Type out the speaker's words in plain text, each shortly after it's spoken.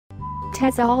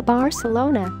TESOL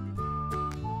Barcelona.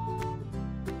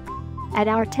 At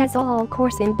our TESOL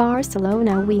course in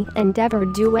Barcelona, we endeavor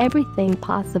to do everything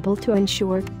possible to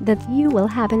ensure that you will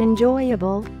have an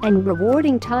enjoyable and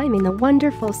rewarding time in the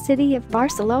wonderful city of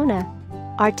Barcelona.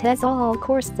 Our TESOL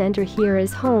course center here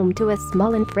is home to a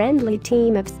small and friendly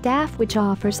team of staff which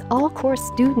offers all course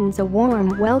students a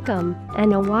warm welcome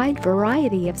and a wide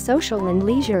variety of social and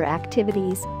leisure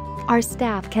activities. Our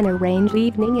staff can arrange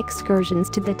evening excursions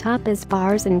to the tapas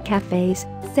bars and cafes,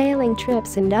 sailing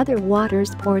trips and other water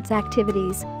sports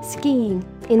activities, skiing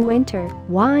in winter,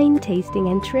 wine tasting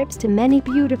and trips to many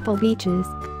beautiful beaches.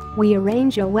 We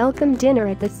arrange a welcome dinner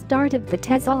at the start of the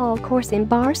TESOL course in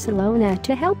Barcelona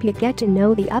to help you get to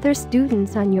know the other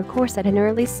students on your course at an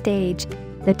early stage.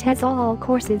 The TESOL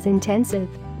course is intensive,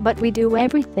 but we do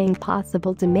everything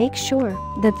possible to make sure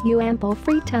that you have ample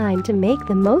free time to make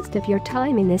the most of your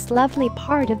time in this lovely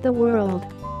part of the world.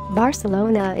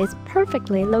 Barcelona is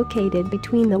perfectly located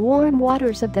between the warm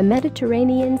waters of the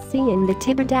Mediterranean Sea and the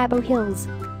Tibidabo Hills.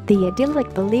 The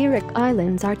idyllic Balearic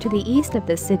Islands are to the east of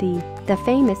the city, the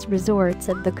famous resorts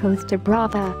of the Costa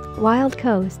Brava, Wild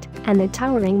Coast, and the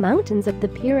towering mountains of the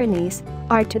Pyrenees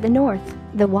are to the north.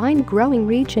 The wine-growing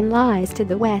region lies to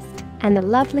the west, and the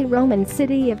lovely Roman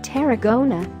city of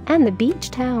Tarragona and the beach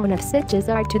town of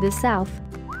Sitges are to the south.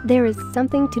 There is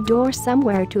something to do or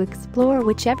somewhere to explore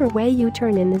whichever way you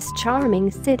turn in this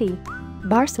charming city.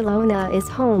 Barcelona is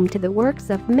home to the works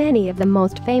of many of the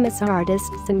most famous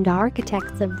artists and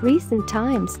architects of recent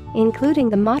times, including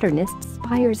the modernist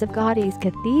spires of Gaudi's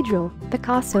cathedral,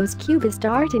 Picasso's Cubist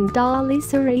art and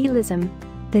Dali's Surrealism.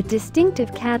 The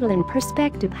distinctive Catalan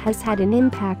perspective has had an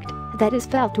impact that is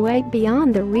felt way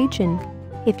beyond the region.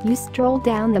 If you stroll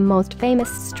down the most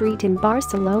famous street in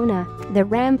Barcelona, the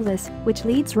Rambles, which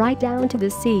leads right down to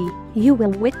the sea, you will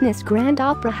witness grand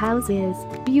opera houses,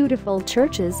 beautiful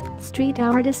churches, street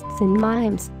artists and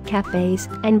mimes, cafes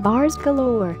and bars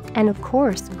galore, and of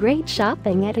course great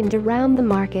shopping at and around the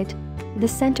market. The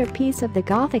centerpiece of the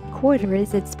Gothic quarter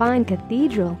is its fine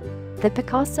cathedral. The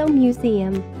Picasso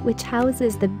Museum, which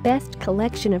houses the best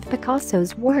collection of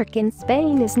Picasso's work in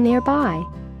Spain, is nearby.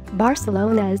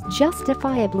 Barcelona is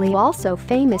justifiably also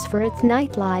famous for its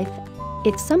nightlife.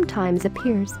 It sometimes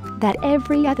appears that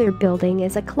every other building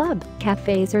is a club,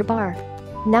 cafes or bar.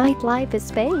 Nightlife in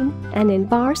Spain, and in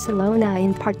Barcelona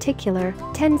in particular,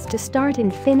 tends to start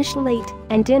and finish late,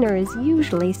 and dinner is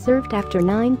usually served after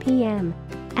 9 p.m.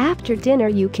 After dinner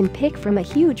you can pick from a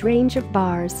huge range of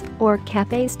bars or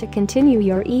cafes to continue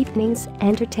your evening's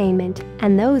entertainment,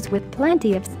 and those with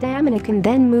plenty of stamina can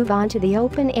then move on to the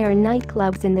open-air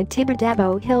nightclubs in the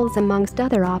Tibidabo Hills amongst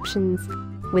other options.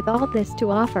 With all this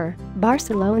to offer,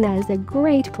 Barcelona is a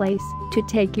great place to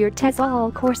take your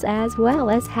TESOL course as well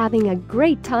as having a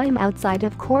great time outside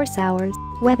of course hours.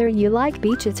 Whether you like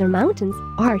beaches or mountains,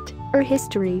 art or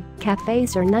history,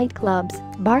 cafes or nightclubs,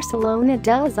 Barcelona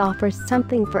does offer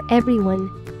something for everyone.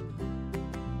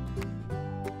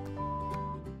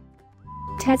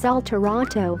 TESOL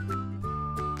Toronto.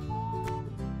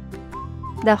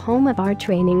 The home of our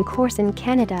training course in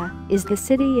Canada is the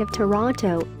city of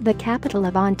Toronto, the capital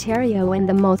of Ontario and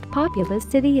the most populous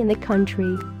city in the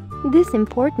country. This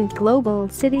important global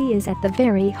city is at the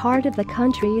very heart of the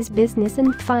country's business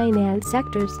and finance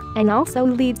sectors and also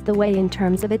leads the way in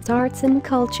terms of its arts and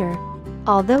culture.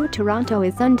 Although Toronto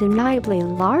is undeniably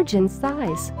large in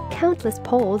size, countless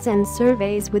polls and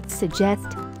surveys would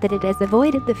suggest that it has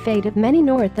avoided the fate of many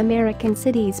North American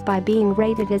cities by being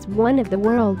rated as one of the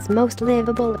world's most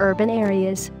livable urban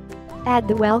areas. Add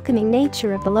the welcoming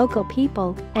nature of the local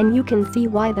people, and you can see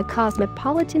why the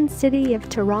cosmopolitan city of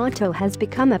Toronto has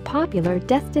become a popular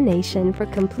destination for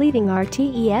completing our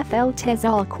TEFL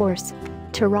TESOL course.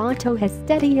 Toronto has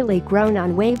steadily grown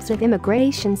on waves of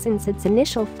immigration since its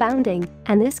initial founding,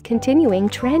 and this continuing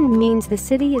trend means the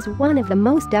city is one of the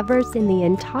most diverse in the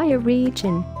entire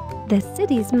region. The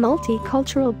city's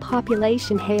multicultural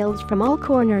population hails from all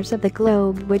corners of the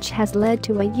globe, which has led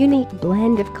to a unique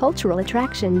blend of cultural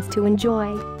attractions to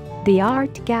enjoy. The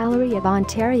Art Gallery of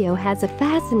Ontario has a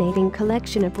fascinating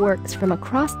collection of works from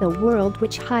across the world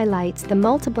which highlights the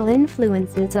multiple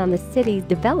influences on the city's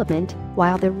development,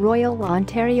 while the Royal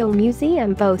Ontario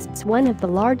Museum boasts one of the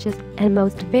largest and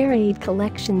most varied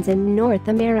collections in North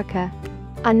America.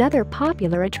 Another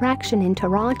popular attraction in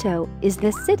Toronto is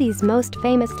the city's most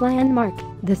famous landmark,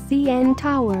 the CN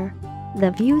Tower. The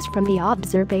views from the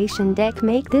observation deck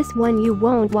make this one you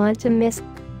won't want to miss.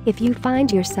 If you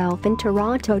find yourself in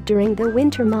Toronto during the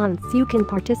winter months, you can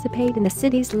participate in the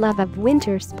city's love of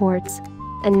winter sports.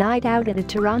 a night out at a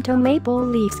Toronto Maple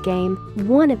Leafs game,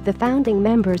 one of the founding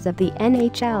members of the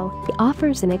NHL,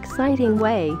 offers an exciting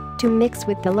way to mix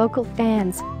with the local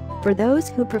fans. For those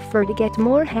who prefer to get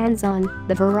more hands-on,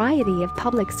 the variety of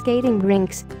public skating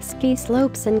rinks, ski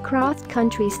slopes and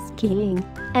cross-country skiing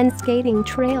and skating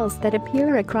trails that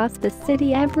appear across the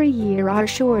city every year are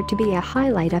sure to be a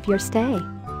highlight of your stay.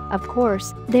 Of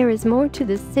course, there is more to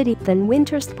this city than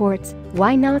winter sports.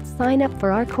 Why not sign up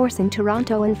for our course in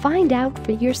Toronto and find out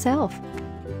for yourself?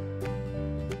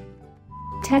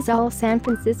 TESOL, San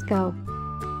Francisco.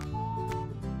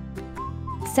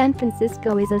 San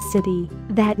Francisco is a city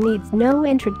that needs no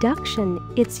introduction.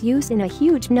 Its use in a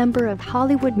huge number of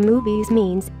Hollywood movies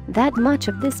means that much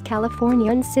of this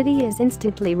Californian city is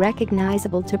instantly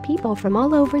recognizable to people from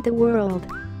all over the world.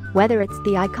 Whether it's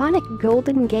the iconic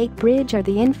Golden Gate Bridge or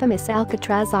the infamous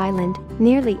Alcatraz Island,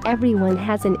 nearly everyone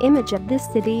has an image of this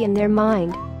city in their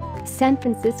mind. San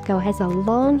Francisco has a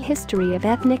long history of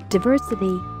ethnic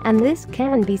diversity, and this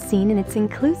can be seen in its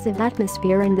inclusive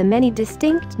atmosphere and the many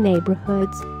distinct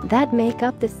neighborhoods that make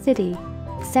up the city.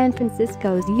 San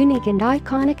Francisco's unique and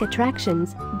iconic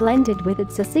attractions, blended with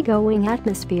its easygoing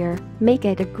atmosphere, make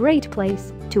it a great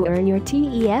place to earn your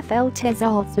TEFL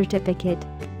TESOL certificate.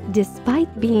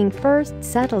 Despite being first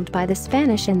settled by the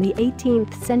Spanish in the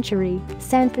 18th century,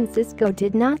 San Francisco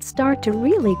did not start to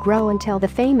really grow until the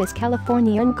famous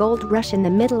Californian gold rush in the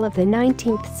middle of the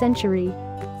 19th century.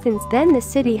 Since then the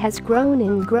city has grown,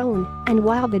 and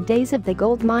while the days of the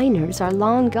gold miners are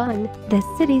long gone, the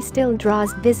city still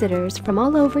draws visitors from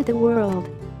all over the world.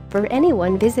 For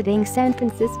anyone visiting San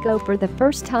Francisco for the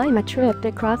first time, a trip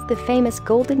across the famous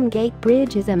Golden Gate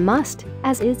Bridge is a must,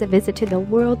 as is a visit to the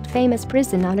world-famous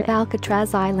prison on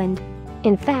Alcatraz Island.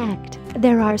 In fact,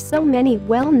 there are so many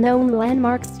well-known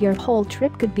landmarks your whole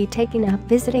trip could be taken up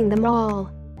visiting them all.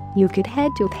 You could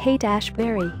head to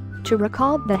Haight-Ashbury to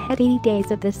recall the heady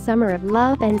days of the summer of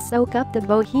love and soak up the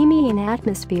bohemian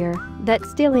atmosphere that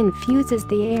still infuses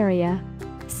the area.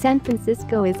 San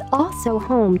Francisco is also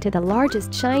home to the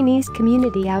largest Chinese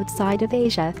community outside of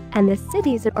Asia, and the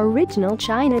city's original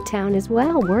Chinatown is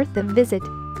well worth a visit.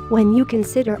 When you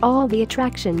consider all the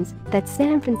attractions that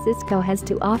San Francisco has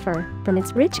to offer, from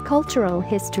its rich cultural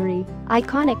history,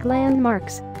 iconic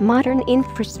landmarks, modern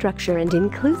infrastructure and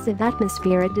inclusive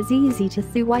atmosphere, it is easy to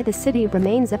see why the city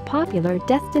remains a popular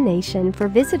destination for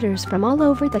visitors from all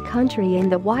over the country and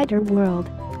the wider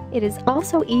world. It is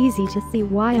also easy to see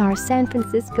why our San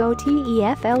Francisco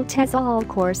TEFL TESOL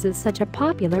course is such a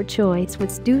popular choice with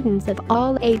students of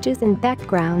all ages and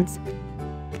backgrounds.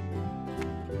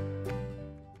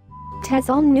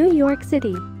 TESOL, New York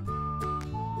City.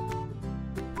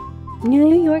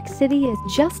 New York City is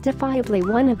justifiably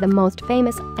one of the most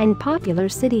famous and popular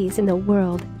cities in the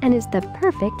world and is the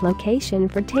perfect location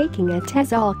for taking a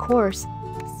TESOL course.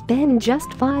 Spend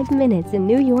just 5 minutes in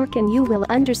New York and you will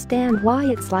understand why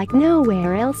it's like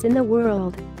nowhere else in the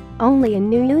world. Only in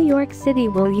New York City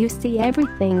will you see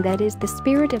everything that is the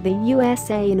spirit of the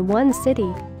USA in one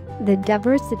city. The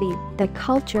diversity, the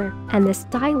culture, and the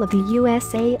style of the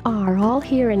USA are all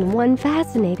here in one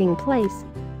fascinating place.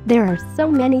 There are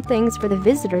so many things for the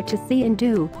visitor to see and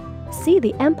do. See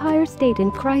the Empire State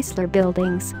and Chrysler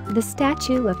Buildings, the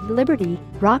Statue of Liberty,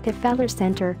 Rockefeller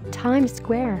Center, Times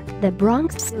Square, the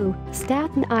Bronx Zoo,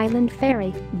 Staten Island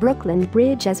Ferry, Brooklyn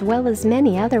Bridge, as well as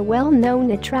many other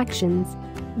well-known attractions.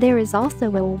 There is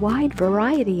also a wide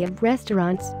variety of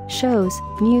restaurants, shows,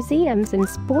 museums and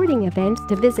sporting events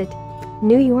to visit.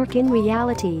 New York in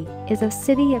reality is a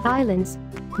city of islands.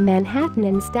 Manhattan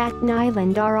and Staten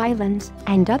Island are islands,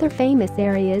 and other famous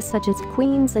areas such as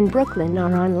Queens and Brooklyn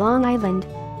are on Long Island.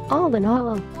 All in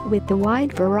all, with the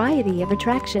wide variety of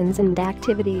attractions and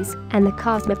activities and the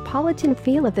cosmopolitan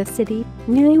feel of the city,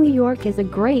 New York is a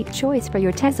great choice for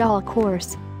your TESOL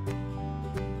course.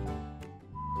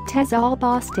 TESOL,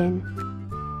 Boston.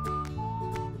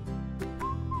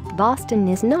 Boston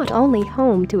is not only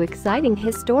home to exciting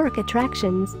historic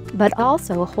attractions, but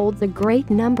also holds a great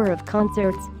number of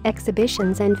concerts,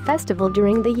 exhibitions and festivals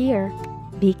during the year.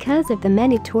 Because of the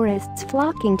many tourists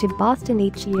flocking to Boston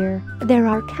each year, there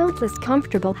are countless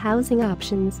comfortable housing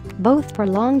options, both for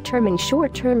long-term and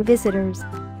short-term visitors.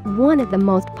 One of the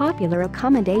most popular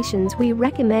accommodations we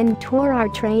recommend to our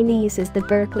trainees is the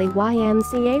Berkeley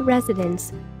YMCA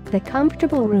residence. The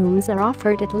comfortable rooms are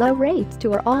offered at low rates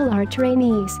to all our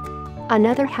trainees.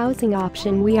 Another housing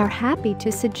option we are happy to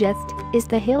suggest is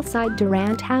the Hillside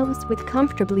Durant House with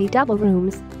comfortably double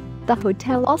rooms. The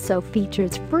hotel also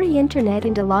features free internet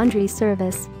and a laundry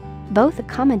service. Both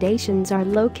accommodations are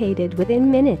located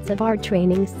within minutes of our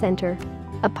training center.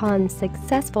 Upon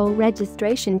successful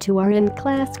registration to our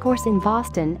in-class course in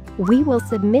Boston, we will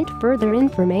submit further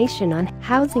information on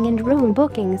housing and room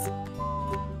bookings.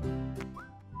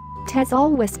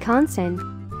 TESOL, Wisconsin.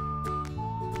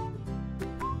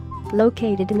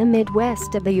 Located in the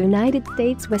Midwest of the United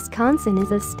States, Wisconsin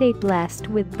is a state blessed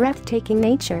with breathtaking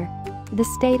nature. The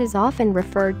state is often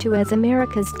referred to as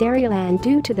America's Dairyland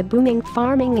due to the booming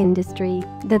farming industry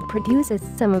that produces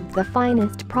some of the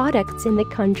finest products in the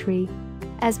country.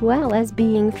 As well as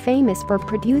being famous for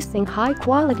producing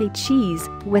high-quality cheese,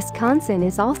 Wisconsin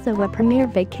is also a premier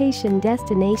vacation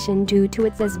destination due to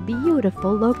its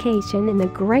beautiful location in the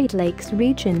Great Lakes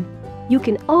region. You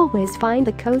can always find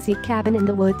a cozy cabin in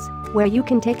the woods, where you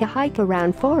can take a hike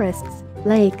around forests,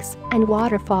 lakes, and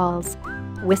waterfalls.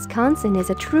 Wisconsin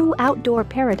is a true outdoor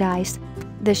paradise.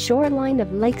 The shoreline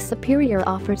of Lake Superior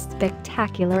offers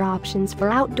spectacular options for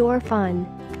outdoor fun.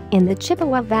 In the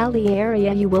Chippewa Valley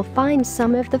area, you will find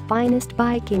some of the finest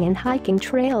biking and hiking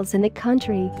trails in the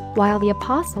country, while the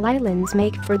Apostle Islands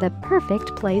make for the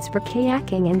perfect place for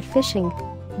kayaking and fishing.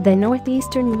 The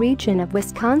northeastern region of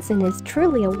Wisconsin is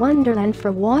truly a wonderland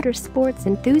for water sports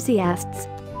enthusiasts.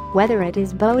 Whether it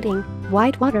is boating,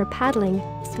 whitewater paddling,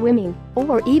 swimming,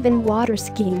 or even water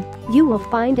skiing, you will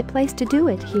find a place to do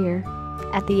it here.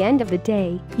 At the end of the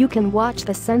day, you can watch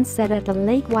the sunset at the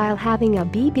lake while having a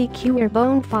BBQ or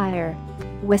bonfire.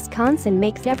 Wisconsin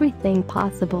makes everything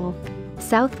possible.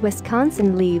 South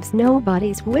Wisconsin leaves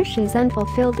nobody's wishes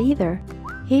unfulfilled either.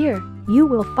 Here, you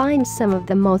will find some of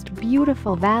the most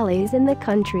beautiful valleys in the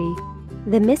country.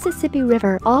 The Mississippi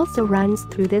River also runs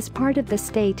through this part of the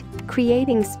state,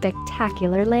 creating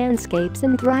spectacular landscapes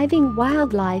and thriving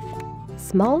wildlife.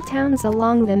 Small towns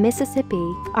along the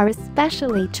Mississippi are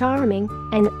especially charming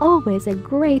and always a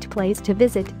great place to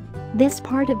visit. This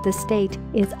part of the state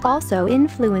is also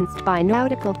influenced by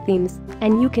nautical themes,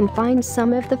 and you can find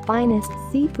some of the finest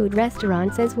seafood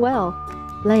restaurants as well.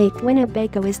 Lake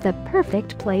Winnebago is the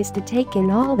perfect place to take in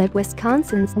all that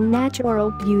Wisconsin's natural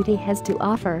beauty has to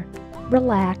offer.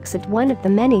 Relax at one of the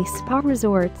many spa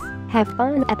resorts, have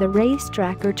fun at the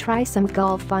racetrack, or try some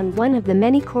golf on one of the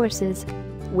many courses.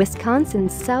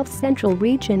 Wisconsin's south-central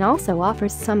region also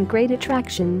offers some great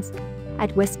attractions.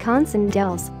 At Wisconsin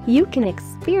Dells, you can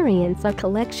experience a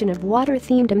collection of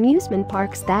water-themed amusement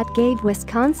parks that gave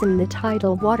Wisconsin the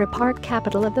title Water Park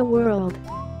Capital of the World.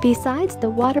 Besides the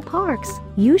water parks,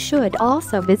 you should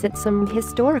also visit some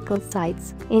historical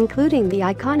sites, including the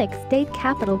iconic State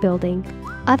Capitol building.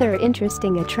 Other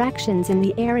interesting attractions in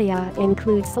the area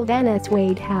include Sylvanus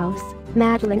Wade House,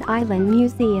 Madeline Island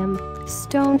Museum,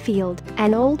 Stonefield,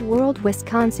 and Old World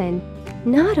Wisconsin.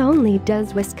 Not only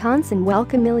does Wisconsin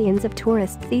welcome millions of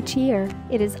tourists each year,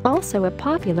 it is also a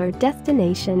popular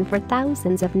destination for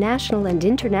thousands of national and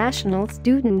international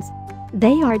students.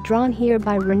 They are drawn here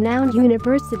by renowned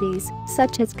universities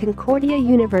such as Concordia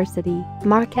University,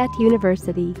 Marquette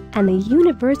University, and the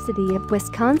University of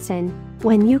Wisconsin.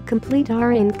 When you complete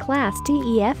our in-class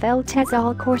TEFL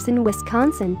TESOL course in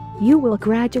Wisconsin, you will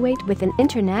graduate with an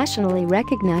internationally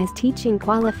recognized teaching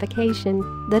qualification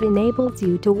that enables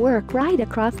you to work right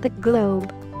across the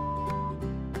globe.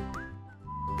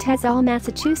 TESOL,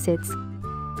 Massachusetts.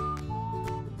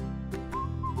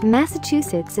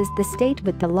 Massachusetts is the state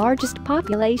with the largest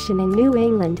population in New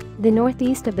England, the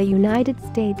northeast of the United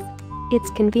States.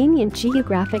 Its convenient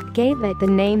geographic gave it the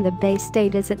name the Bay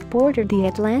State, as it bordered the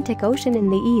Atlantic Ocean in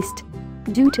the east.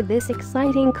 Due to this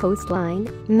exciting coastline,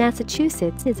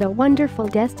 Massachusetts is a wonderful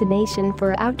destination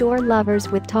for outdoor lovers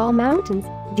with tall mountains,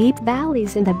 deep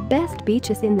valleys, and the best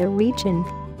beaches in the region.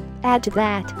 Add to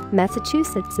that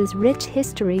Massachusetts's rich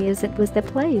history, as it was the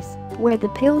place where the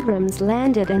Pilgrims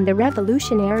landed and the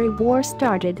Revolutionary War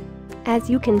started. As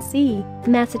you can see,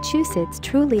 Massachusetts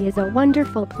truly is a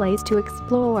wonderful place to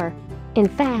explore. In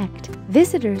fact,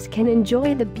 visitors can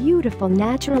enjoy the beautiful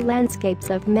natural landscapes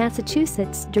of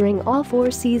Massachusetts during all 4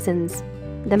 seasons.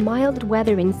 The mild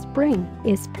weather in spring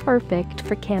is perfect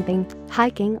for camping,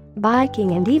 hiking,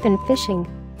 biking, and even fishing.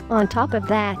 On top of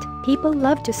that, people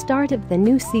love to start of the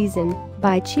new season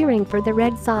by cheering for the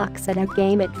Red Sox at a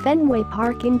game at Fenway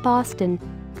Park in Boston.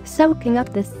 Soaking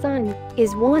up the sun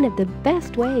is one of the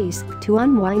best ways to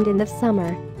unwind in the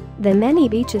summer. The many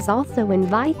beaches also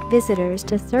invite visitors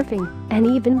to surfing and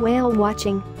even whale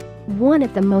watching. One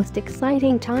of the most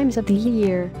exciting times of the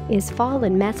year is fall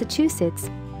in Massachusetts.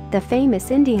 The famous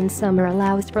Indian summer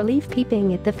allows for leaf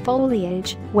peeping at the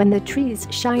foliage when the trees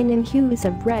shine in hues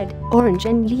of red, orange,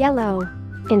 and yellow.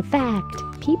 In fact,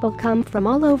 people come from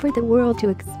all over the world to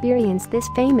experience this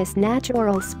famous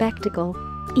natural spectacle.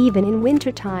 Even in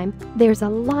wintertime, there's a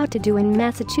lot to do in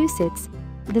Massachusetts.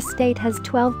 The state has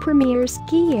 12 premier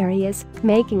ski areas,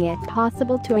 making it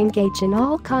possible to engage in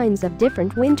all kinds of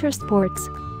different winter sports.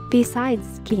 Besides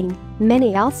skiing,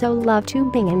 many also love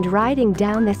tubing and riding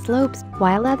down the slopes,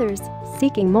 while others,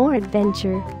 seeking more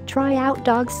adventure, try out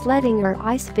dog sledding or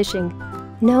ice fishing.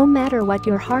 No matter what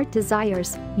your heart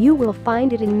desires, you will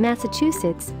find it in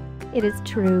Massachusetts. It is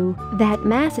true that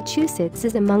Massachusetts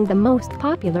is among the most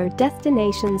popular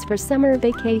destinations for summer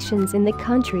vacations in the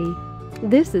country.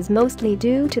 This is mostly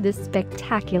due to the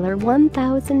spectacular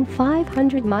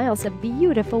 1,500 miles of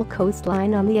beautiful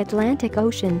coastline on the Atlantic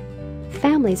Ocean.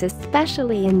 Families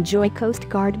especially enjoy Coast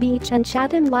Guard Beach and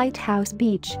Chatham Lighthouse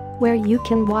Beach, where you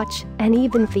can watch and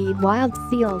even feed wild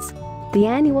seals. The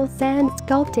annual Sand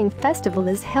Sculpting Festival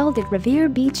is held at Revere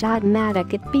Beach at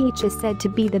Mattocket Beach, is said to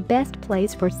be the best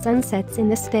place for sunsets in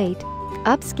the state.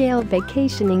 Upscale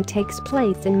vacationing takes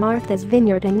place in Martha's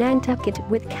Vineyard and Nantucket,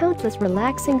 with countless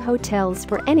relaxing hotels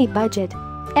for any budget.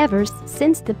 Ever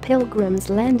since the Pilgrims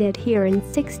landed here in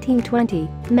 1620,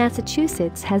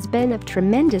 Massachusetts has been of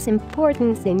tremendous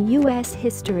importance in U.S.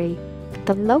 history.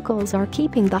 The locals are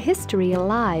keeping the history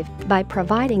alive by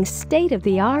providing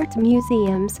state-of-the-art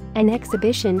museums and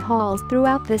exhibition halls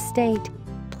throughout the state.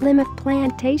 Plymouth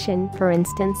Plantation, for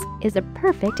instance, is a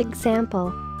perfect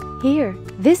example. Here,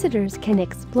 visitors can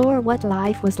explore what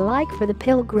life was like for the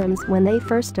Pilgrims when they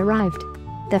first arrived.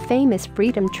 The famous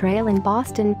Freedom Trail in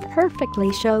Boston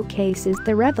perfectly showcases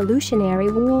the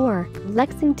Revolutionary War.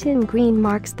 Lexington Green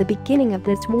marks the beginning of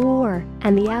this war,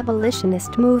 and the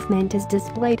abolitionist movement is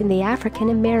displayed in the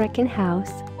African American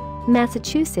House.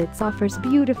 Massachusetts offers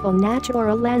beautiful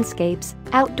natural landscapes,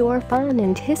 outdoor fun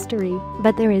and history,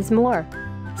 but there is more.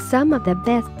 Some of the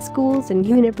best schools and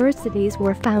universities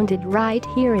were founded right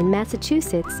here in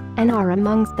Massachusetts and are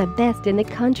amongst the best in the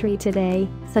country today,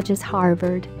 such as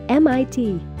Harvard,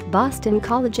 MIT, Boston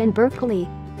College and Berkeley.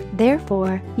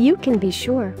 Therefore, you can be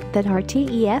sure that our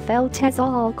TEFL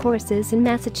TESOL courses in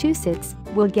Massachusetts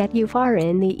will get you far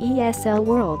in the ESL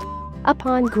world.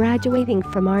 Upon graduating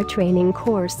from our training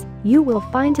course, you will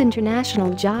find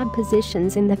international job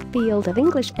positions in the field of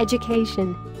English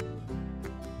education.